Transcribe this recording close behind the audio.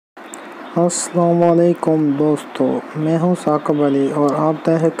अस्सलामुअलैकुम दोस्तों, मैं हूं साकिब अली और आप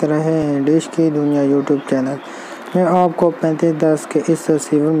देख रहे हैं डिश की दुनिया यूट्यूब चैनल। मैं आपको 3510 के इस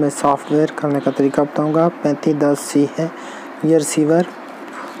रिसीवर में सॉफ्टवेयर करने का तरीका बताऊंगा। 3510C है ये रिसीवर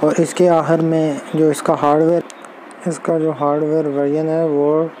और इसके आखिर में जो इसका हार्डवेयर वर्जन है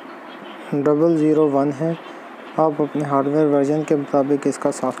वो 001 है। आप अपने हार्डवेयर वर्जन के मुताबिक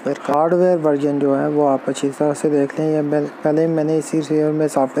इसका सॉफ्टवेयर हार्डवेयर वर्जन जो है वो आप अच्छी तरह से देख लें। ये पहले मैंने इसी रिसीवर में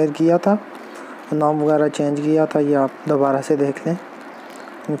सॉफ्टवेयर किया था, नाम वगैरह चेंज किया था, ये आप दोबारा से देख लें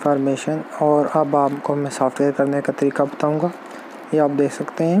इंफॉर्मेशन। और अब आपको मैं सॉफ्टवेयर करने का तरीका बताऊंगा। ये आप देख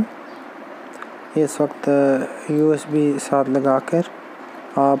सकते हैं, इस वक्त USB साथ लगा कर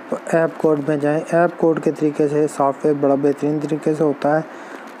आप ऐप कोड में जाएं। ऐप कोड के तरीके से सॉफ्टवेयर बड़ा बेहतरीन तरीके से होता है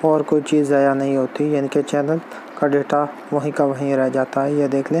और कोई चीज़ ज़ाया नहीं होती, यानी कि चैनल का डेटा वहीं का वहीं रह जाता है। ये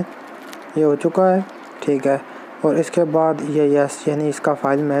देख लें, ये हो चुका है, ठीक है। और इसके बाद ये यस यानी इसका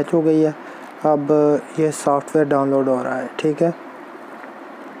फ़ाइल मैच हो गई है। अब ये सॉफ्टवेयर डाउनलोड हो रहा है, ठीक है।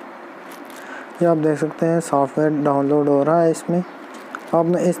 ये आप देख सकते हैं सॉफ्टवेयर डाउनलोड हो रहा है इसमें। अब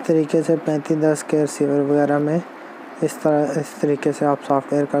मैं इस तरीके से 3510 के रिसीवर वगैरह में इस तरीके से आप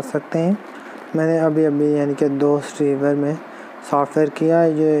सॉफ्टवेयर कर सकते हैं। मैंने अभी यानी कि 2 रिसीवर में सॉफ्टवेयर किया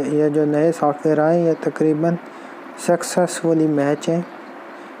है। ये जो नए सॉफ्टवेयर आए ये तकरीबन सक्सेसफुली मैच हैं।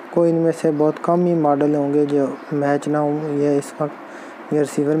 कोई इनमें से बहुत कम ही मॉडल होंगे जो मैच ना हो। ये इस वक्त ये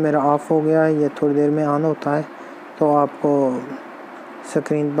रिसीवर मेरा ऑफ़ हो गया है, ये थोड़ी देर में ऑन होता है तो आपको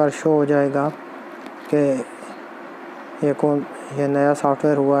स्क्रीन पर शो हो जाएगा कि ये नया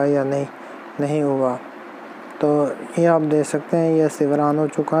सॉफ्टवेयर हुआ है या नहीं हुआ। तो ये आप देख सकते हैं ये रिसीवर ऑन हो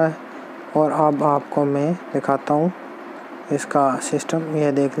चुका है। और अब आपको मैं दिखाता हूँ इसका सिस्टम।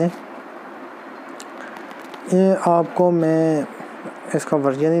 ये देख लें, ये आपको मैं इसका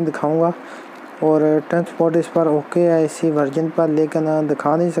वर्जन ही दिखाऊंगा और ट्रांसपोर्ट इस पर ओके है इसी वर्जन पर, लेकिन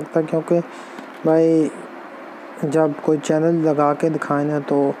दिखा नहीं सकता क्योंकि भाई जब कोई चैनल लगा के दिखाए ना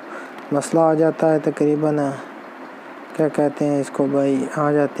तो मसला आ जाता है। तकरीबन क्या कहते हैं इसको भाई,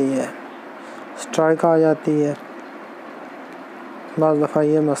 आ जाती है स्ट्राइक आ जाती है। बाज़ दफ़ा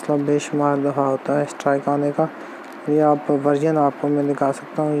ये मसला बेशुमार दफ़ा होता है स्ट्राइक आने का। ये आप वर्जन आपको मैं दिखा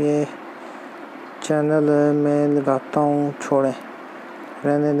सकता हूँ। ये चैनल मैं लगाता हूँ, छोड़ें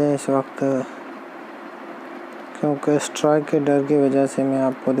रहने दें इस वक्त, क्योंकि स्ट्राइक के डर की वजह से मैं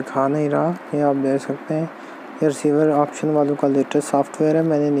आपको दिखा नहीं रहा। ये आप देख सकते हैं ये रिसीवर ऑप्शन वालों का लेटेस्ट सॉफ्टवेयर है।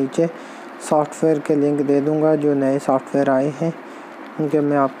 मैंने नीचे सॉफ्टवेयर के लिंक दे दूँगा, जो नए सॉफ्टवेयर आए हैं उनके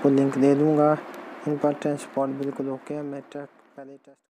मैं आपको लिंक दे दूँगा। इन पर ट्रांसपोर्ट बिल्कुल ओके है। मैं पहले टेस्ट